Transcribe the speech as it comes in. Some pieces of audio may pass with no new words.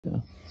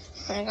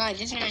Oh my god,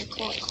 this is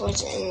my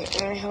course and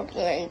I hope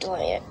you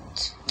enjoy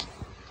it.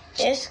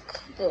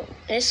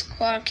 This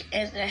clock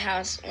is the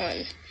house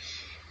one.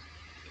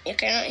 You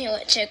cannot hear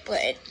it tick,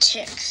 but it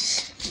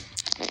ticks.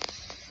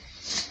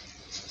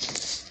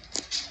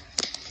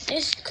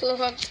 This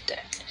clock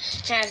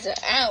has an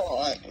hour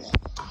on it.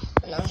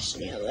 And I'll show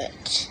you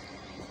it.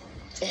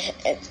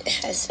 It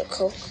has the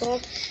cocoa.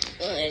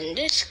 And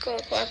this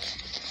clock,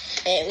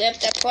 it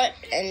ripped apart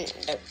and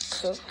the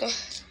cocoa.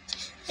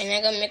 And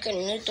I'm gonna make a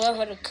new door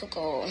for the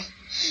cocoa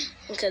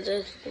because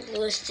the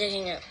glue is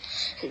sticking out.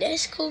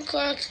 This clock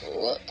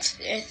looks,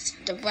 it's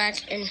the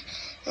black and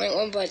white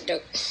one, but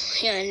the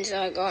hands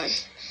are gone.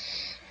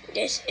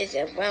 This is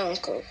a brown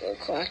cocoa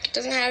clock. It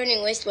doesn't have any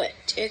waste, but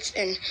ticks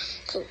and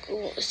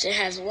cocoa. It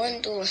has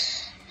one door.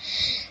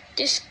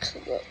 This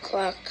cocoa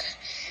clock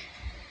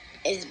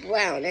is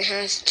brown. It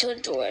has two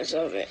doors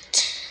of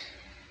it.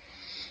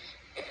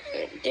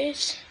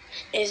 This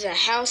is a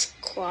house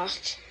clock.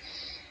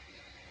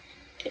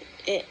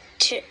 It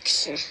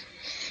ticks.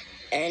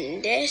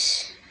 And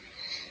this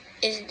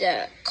is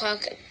the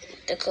clock,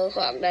 the cocoa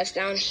clock that's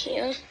down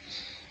here.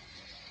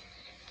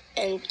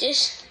 And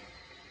this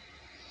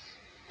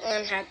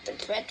one has the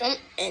bedroom,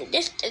 and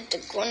this is the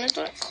corner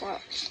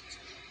clock.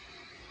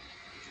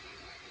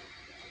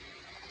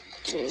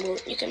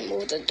 You can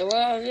move the door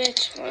of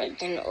it, or you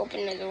can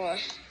open the door.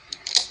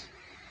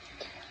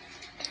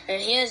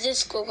 And here's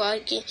this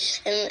clock,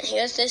 and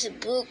here's this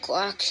blue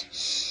clock.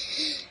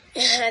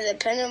 It has a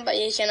pendant, but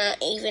you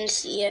cannot even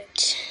see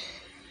it.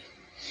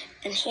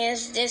 And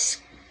here's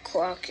this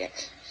clock.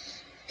 It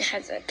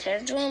has a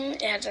bedroom.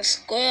 It has a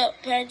square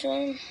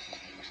bedroom.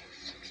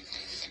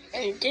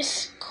 And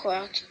this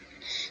clock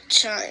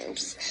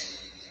chimes.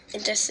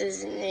 And this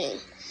is the name.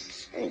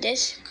 And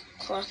this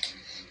clock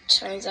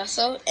chimes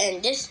also.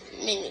 And this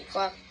mini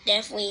clock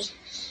definitely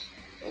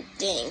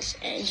dings.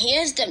 And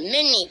here's the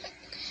mini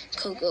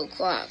cuckoo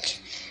clock.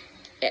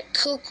 It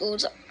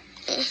cuckoos.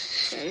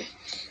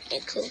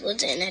 It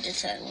cuckoos and it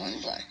just has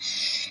one bar.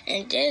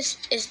 And this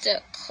is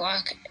the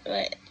clock,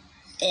 but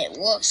it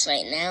works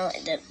right now.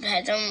 The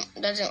pendulum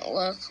doesn't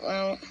work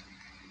well.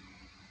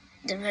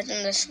 The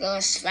pendulum just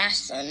goes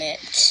fast on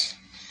it.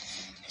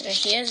 So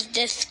here's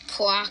this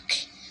clock.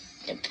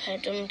 The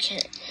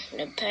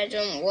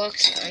pendulum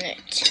works on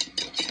it.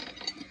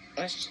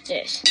 What's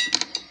this?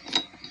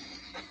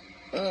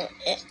 Oh,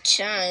 it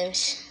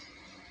chimes.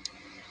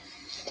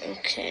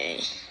 Okay.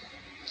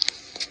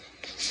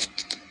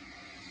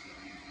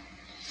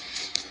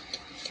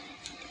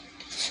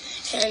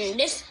 And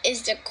this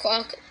is the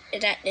clock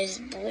that is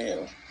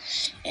blue.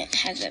 It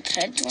has a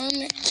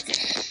pendulum.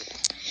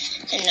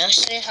 And I'll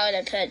show you how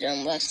the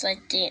pendulum works,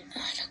 like the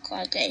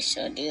clock I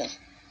showed you.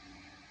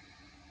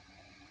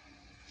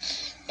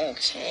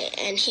 Okay,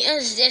 and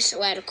here's this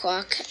red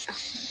clock.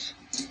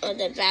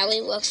 The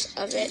valley works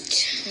of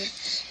it.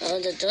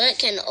 The door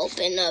can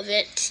open of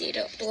it. See,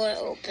 the door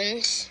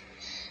opens.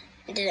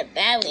 There's a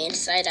battery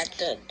inside that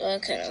the door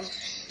can open.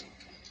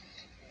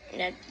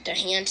 That the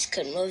hands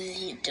could move if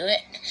you do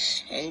it.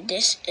 And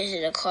this is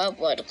the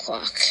cardboard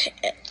clock.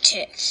 It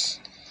ticks.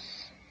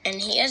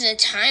 And here's a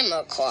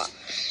timer clock.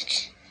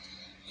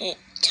 It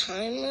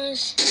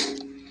timers.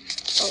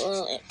 Oh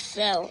well, it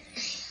fell.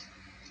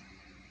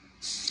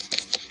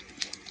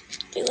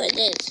 See what it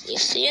is? You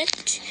see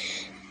it?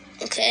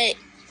 Okay,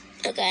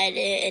 look at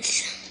it.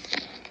 It's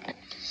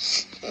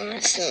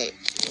awesome.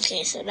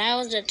 Okay, so that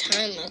was the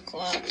timer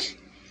clock.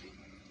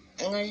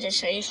 I'm going to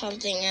show you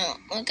something else.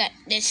 Look at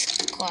this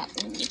clock.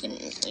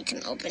 You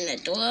can open the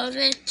door of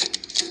it.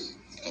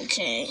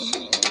 Okay.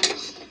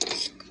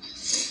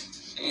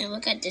 And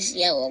look at this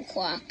yellow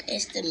clock.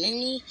 It's the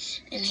mini.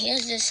 And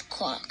here's this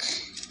clock.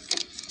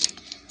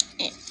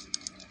 It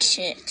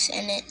ticks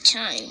and it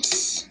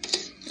chimes.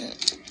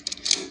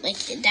 Like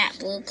that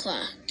blue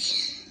clock.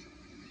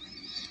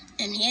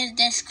 And here's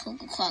this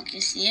cuckoo clock.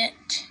 You see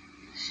it?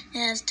 It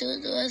has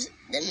two doors.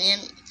 The man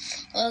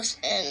looks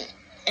and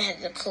it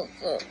has a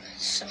cuckoo.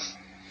 So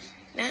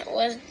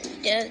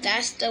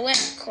that's the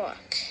wet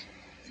clock.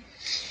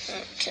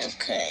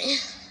 Okay.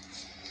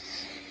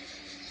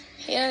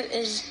 Here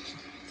is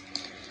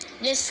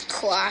this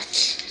clock.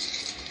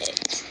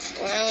 It's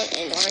brown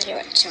and orange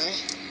at time.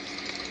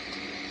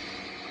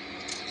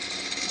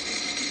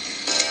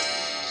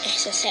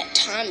 It's a St.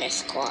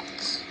 Thomas clock.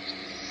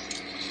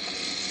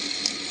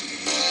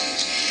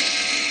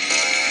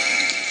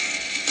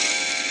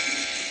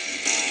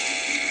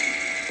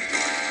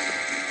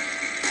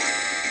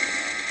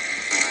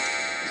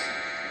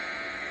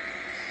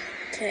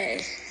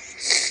 Okay.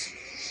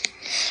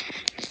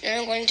 Now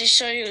I'm going to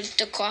show you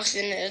the clocks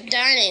in the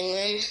dining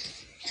room.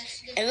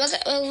 And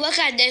look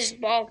at this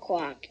ball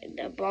clock.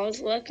 The balls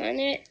work on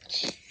it.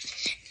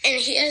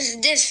 And here's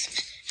this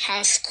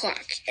house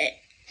clock. It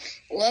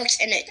works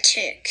and it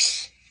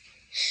ticks.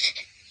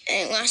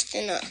 And last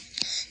thing up,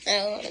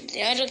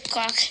 the other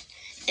clock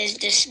is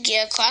this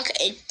gear clock.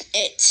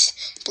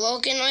 It's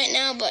broken right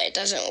now, but it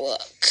doesn't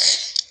work.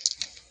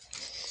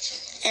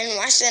 And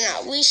last but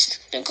not least,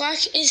 the clock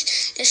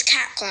is this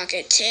cat clock.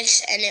 It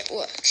ticks and it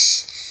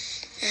works.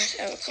 That's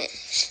how it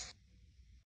comes.